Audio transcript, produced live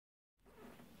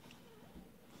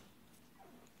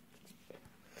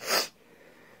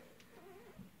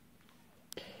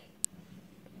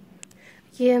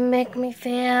You make me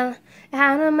feel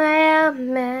out of my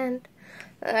element,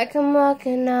 like I'm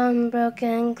walking on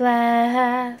broken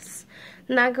glass.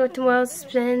 Like a world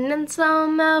spinning in slow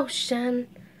motion,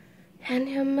 and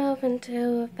you're moving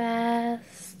too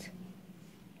fast.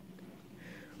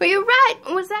 Were you right?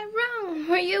 Was I wrong?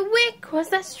 Were you weak?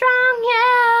 Was I strong?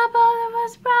 Yeah, both of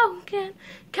us broken.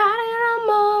 Caught in a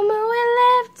moment we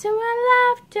lived and we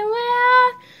loved and we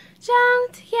all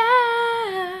jumped,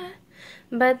 yeah.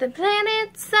 But the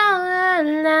planets all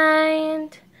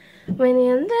aligned when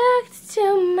you looked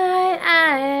to my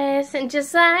eyes, and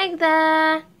just like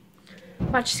that,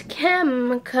 watch the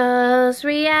chemicals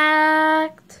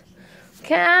react.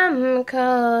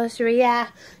 Chemicals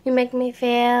react. You make me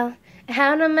feel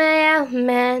out of my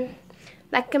element,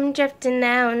 like I'm drifting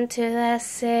out into the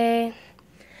sea.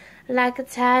 Like a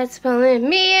tide's pulling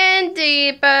me in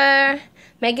deeper,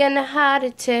 making it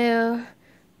harder to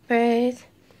breathe.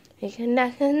 We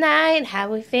cannot deny how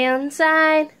we feel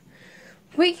inside.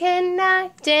 We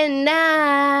cannot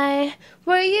deny.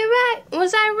 Were you right?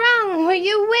 Was I wrong? Were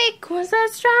you weak? Was I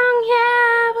strong?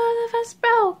 Yeah, both of us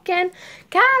broken.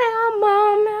 Got it on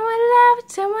moment. We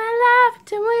loved and we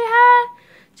loved and we had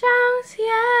songs,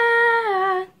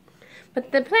 yeah.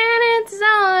 But the planets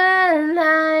all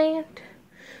aligned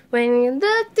when you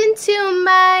looked into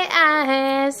my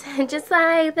eyes, and just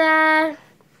like that,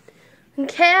 when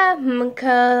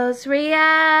chemicals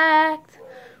react,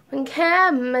 when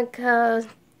chemicals,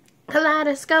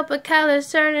 kaleidoscope of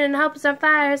colors turning, hopes on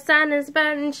fire, sun is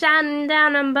burning, shining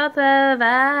down on both of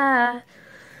us.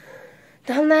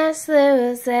 Don't let's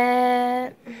lose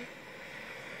it.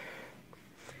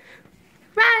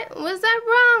 Right? Was I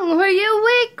wrong? Were you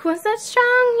weak? Was I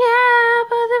strong? Yeah,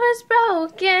 both of us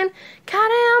broken.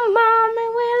 Caught in a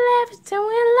moment we lived and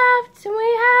we loved and we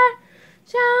had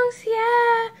songs,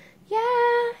 yeah,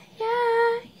 yeah,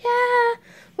 yeah, yeah.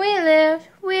 We lived,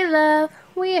 we loved,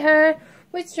 we heard,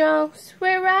 we're strong,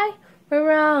 we're right, we're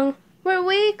wrong, we're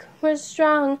weak, we're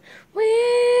strong,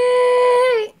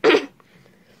 we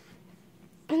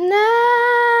not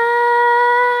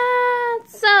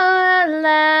so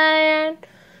aligned.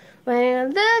 When you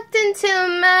looked into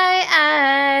my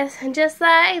eyes, and just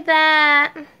like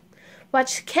that,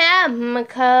 watch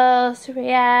chemicals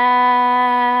react.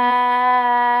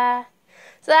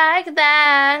 It's like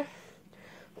that,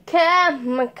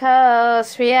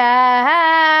 chemicals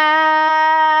react.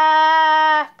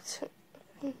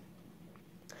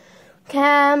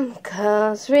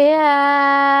 Chemicals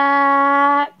react.